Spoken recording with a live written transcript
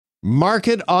Mark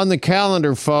it on the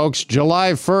calendar, folks.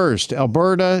 July 1st.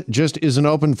 Alberta just isn't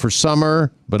open for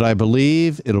summer, but I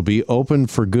believe it'll be open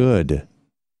for good.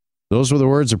 Those were the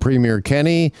words of Premier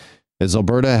Kenney, as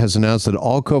Alberta has announced that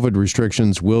all COVID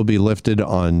restrictions will be lifted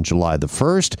on July the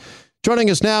 1st. Joining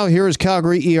us now, here is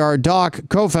Calgary ER Doc,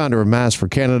 co-founder of Mass for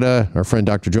Canada. Our friend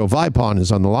Dr. Joe Vipon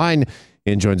is on the line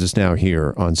and joins us now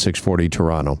here on 640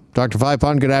 Toronto. Dr.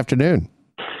 Vipon, good afternoon.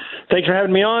 Thanks for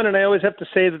having me on, and I always have to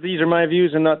say that these are my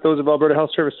views and not those of Alberta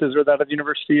Health Services or that of the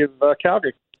University of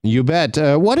Calgary. You bet.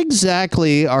 What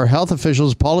exactly are health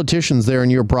officials, politicians there in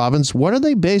your province, what are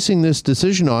they basing this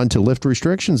decision on to lift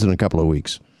restrictions in a couple of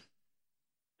weeks?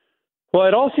 Well,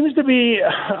 it all seems to be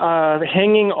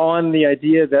hanging on the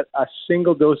idea that a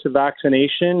single dose of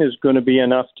vaccination is going to be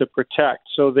enough to protect.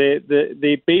 So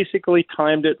they basically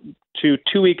timed it to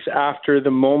 2 weeks after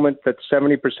the moment that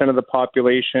 70% of the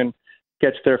population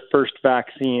gets their first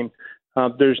vaccine.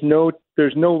 There's no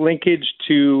linkage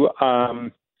to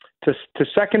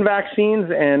second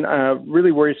vaccines, and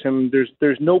really worrisome.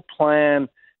 There's no plan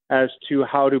as to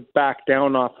how to back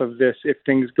down off of this if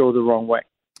things go the wrong way.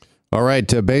 All right.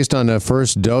 Based on a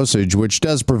first dosage, which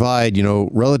does provide,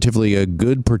 relatively a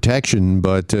good protection,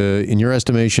 but in your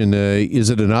estimation, is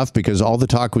it enough? Because all the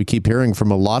talk we keep hearing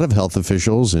from a lot of health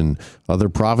officials in other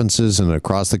provinces and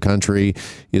across the country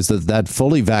is that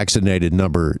fully vaccinated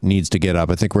number needs to get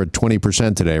up. I think we're at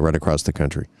 20% today right across the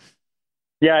country.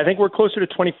 Yeah, I think we're closer to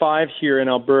 25 here in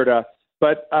Alberta.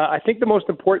 But I think the most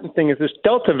important thing is this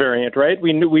Delta variant, right?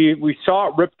 We saw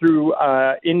it rip through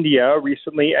India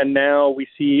recently, and now we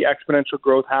see exponential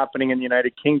growth happening in the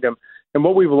United Kingdom. And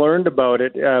what we've learned about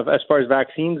it, as far as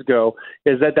vaccines go,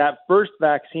 is that first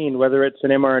vaccine, whether it's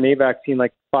an mRNA vaccine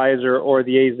like Pfizer or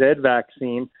the AZ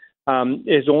vaccine,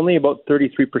 is only about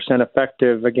 33%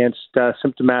 effective against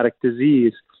symptomatic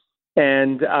disease.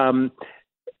 And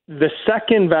the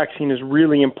second vaccine is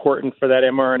really important for that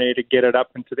mRNA to get it up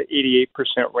into the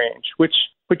 88% range, which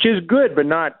is good, but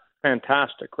not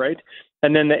fantastic, right?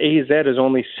 And then the AZ is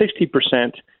only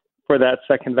 60% for that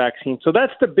second vaccine. So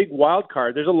that's the big wild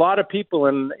card. There's a lot of people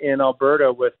in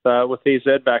Alberta with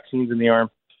AZ vaccines in the arm.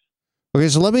 Okay,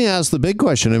 so let me ask the big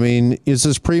question. I mean, is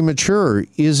this premature?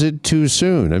 Is it too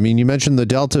soon? I mean, you mentioned the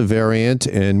Delta variant,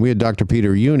 and we had Dr.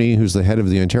 Peter Jüni, who's the head of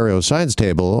the Ontario Science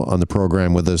Table, on the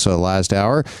program with us last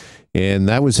hour, and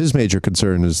that was his major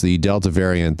concern is the Delta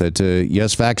variant, that,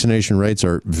 yes, vaccination rates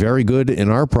are very good in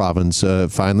our province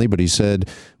finally, but he said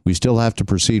we still have to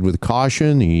proceed with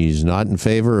caution. He's not in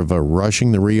favor of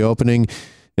rushing the reopening.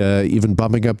 Even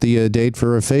bumping up the date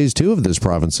for a phase 2 of this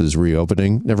province's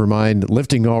reopening. Never mind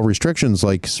lifting all restrictions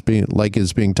like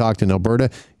is being talked in Alberta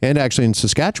and actually in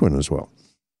Saskatchewan as well.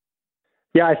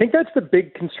 Yeah, I think that's the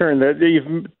big concern. That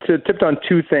you've tipped on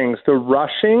two things: the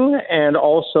rushing, and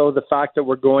also the fact that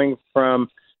we're going from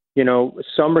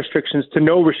some restrictions to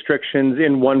no restrictions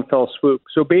in one fell swoop.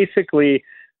 So basically,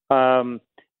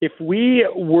 if we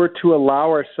were to allow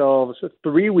ourselves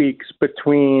 3 weeks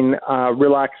between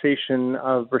relaxation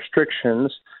of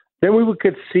restrictions, then we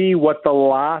could see what the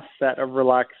last set of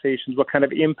relaxations, what kind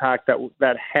of impact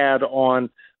that had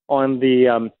on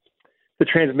the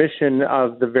transmission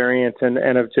of the variant and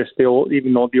of just the old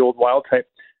wild type.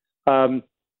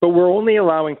 But we're only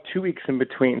allowing 2 weeks in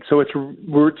between, so it's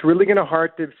really going to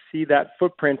hard to see that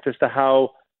footprint as to how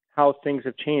things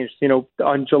have changed.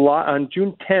 On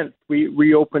June 10th, we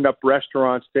reopened up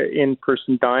restaurants to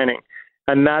in-person dining,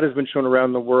 and that has been shown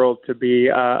around the world to be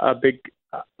a big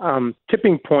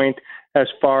tipping point as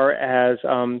far as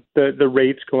the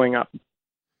rates going up.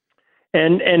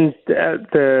 And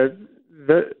the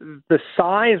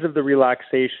size of the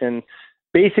relaxation,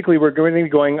 basically, we're going to be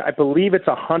going. I believe it's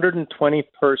 120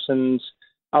 persons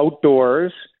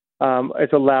outdoors.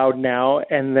 It's allowed now,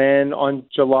 and then on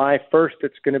July 1st,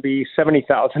 it's going to be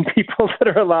 70,000 people that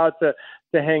are allowed to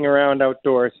hang around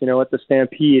outdoors, at the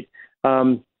Stampede.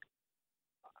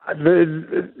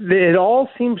 It all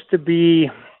seems to be,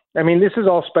 this is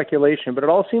all speculation, but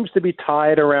it all seems to be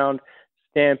tied around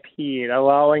Stampede,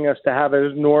 allowing us to have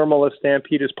as normal a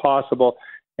Stampede as possible.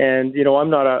 And, I'm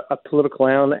not a political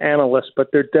analyst, but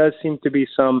there does seem to be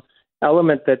some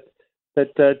element that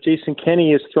Jason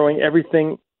Kenney is throwing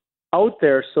everything out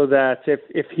there so that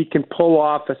if he can pull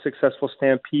off a successful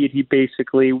Stampede, he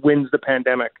basically wins the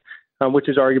pandemic, which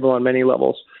is arguable on many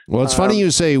levels. Well, it's funny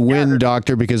you say win,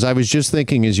 Doctor, because I was just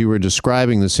thinking as you were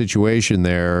describing the situation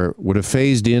there, would a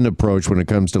phased-in approach when it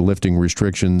comes to lifting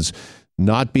restrictions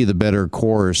not be the better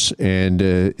course? And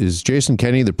is Jason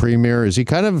Kenney, the premier, is he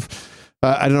kind of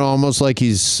I don't know, almost like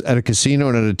he's at a casino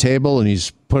and at a table, and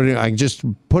he's putting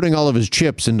all of his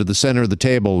chips into the center of the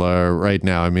table right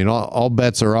now. I mean, all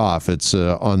bets are off. It's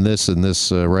on this and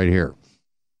this right here.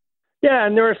 Yeah,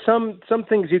 and there are some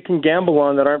things you can gamble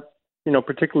on that aren't,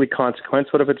 particularly consequence.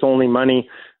 What if it's only money?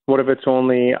 What if it's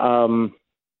only,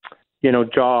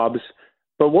 jobs?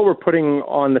 But what we're putting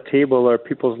on the table are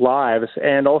people's lives,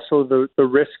 and also the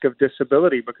risk of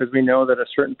disability, because we know that a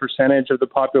certain percentage of the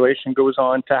population goes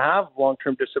on to have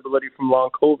long-term disability from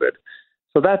long COVID.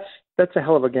 So that's a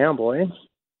hell of a gamble, eh?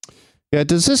 Yeah.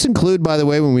 Does this include, by the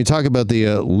way, when we talk about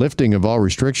the lifting of all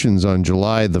restrictions on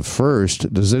July the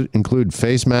 1st, does it include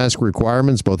face mask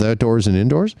requirements, both outdoors and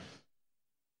indoors?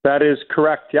 That is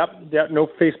correct. Yep. No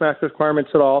face mask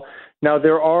requirements at all. Now,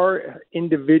 there are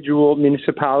individual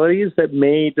municipalities that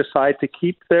may decide to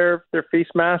keep their face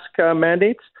mask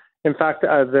mandates. In fact,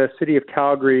 the City of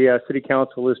Calgary City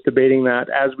Council is debating that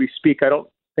as we speak. I don't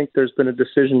think there's been a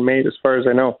decision made as far as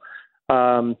I know,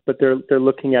 but they're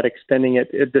looking at extending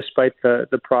it despite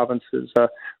the province's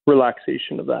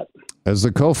relaxation of that. As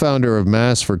the co-founder of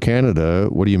Masks for Canada,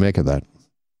 what do you make of that?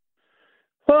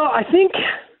 Well, I think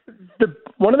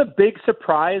one of the big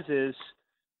surprises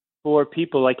for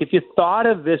people, like if you thought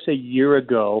of this a year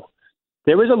ago,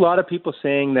 there was a lot of people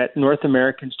saying that North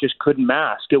Americans just couldn't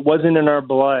mask. It wasn't in our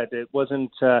blood. It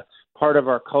wasn't part of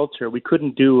our culture. We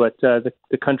couldn't do what the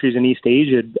countries in East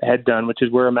Asia had done, which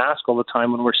is wear a mask all the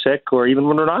time when we're sick or even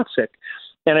when we're not sick.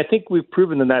 And I think we've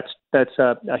proven that that's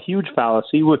a huge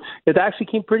fallacy. It actually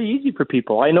came pretty easy for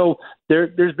people. I know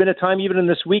there's been a time even in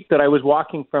this week that I was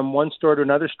walking from one store to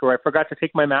another store. I forgot to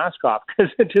take my mask off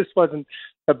because it just wasn't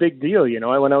a big deal.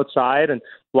 I went outside and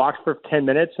walked for 10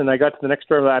 minutes, and I got to the next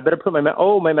store. I better put my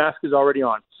my mask is already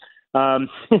on.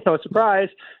 Surprise.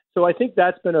 So I think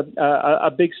that's been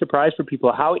a big surprise for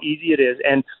people, how easy it is.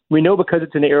 And we know because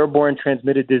it's an airborne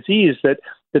transmitted disease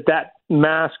that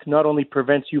mask not only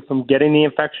prevents you from getting the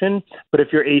infection, but if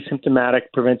you're asymptomatic,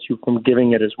 prevents you from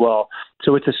giving it as well.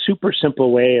 So it's a super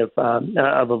simple way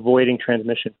of avoiding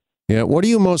transmission. Yeah. What are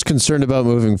you most concerned about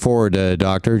moving forward,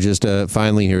 Doctor? Just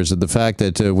finally here, is it the fact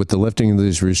that with the lifting of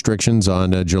these restrictions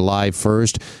on July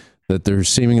 1st, that there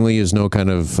seemingly is no kind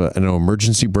of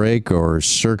emergency brake or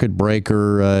circuit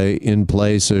breaker in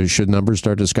place should numbers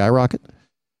start to skyrocket?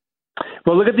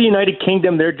 Well, look at the United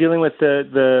Kingdom. They're dealing with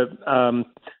the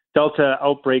Delta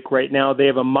outbreak right now. They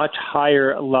have a much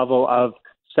higher level of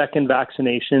second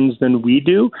vaccinations than we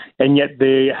do, and yet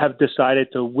they have decided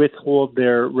to withhold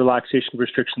their relaxation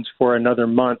restrictions for another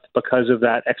month because of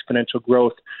that exponential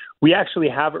growth. We actually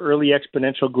have early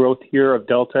exponential growth here of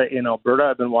Delta in Alberta.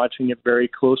 I've been watching it very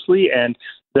closely, and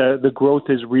the growth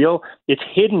is real. It's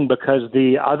hidden because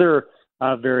the other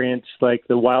variants, like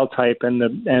the wild type and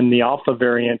the alpha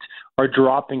variant, are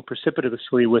dropping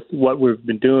precipitously with what we've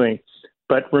been doing.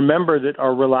 But remember that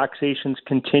our relaxations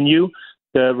continue.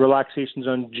 The relaxations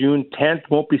on June 10th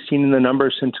won't be seen in the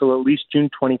numbers until at least June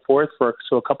 24th,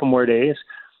 so a couple more days.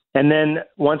 And then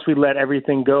once we let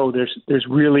everything go, there's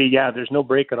no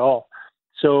break at all.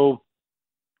 So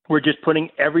we're just putting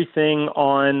everything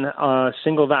on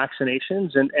single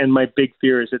vaccinations, and my big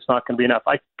fear is it's not going to be enough.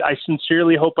 I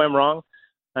sincerely hope I'm wrong.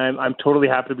 I'm totally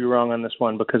happy to be wrong on this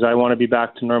one because I want to be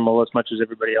back to normal as much as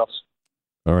everybody else.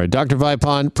 All right. Dr.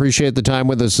 Vipond, appreciate the time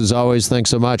with us as always. Thanks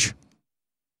so much.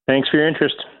 Thanks for your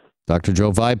interest. Dr.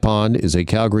 Joe Vipond is a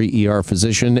Calgary ER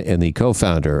physician and the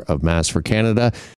co-founder of Masks for Canada.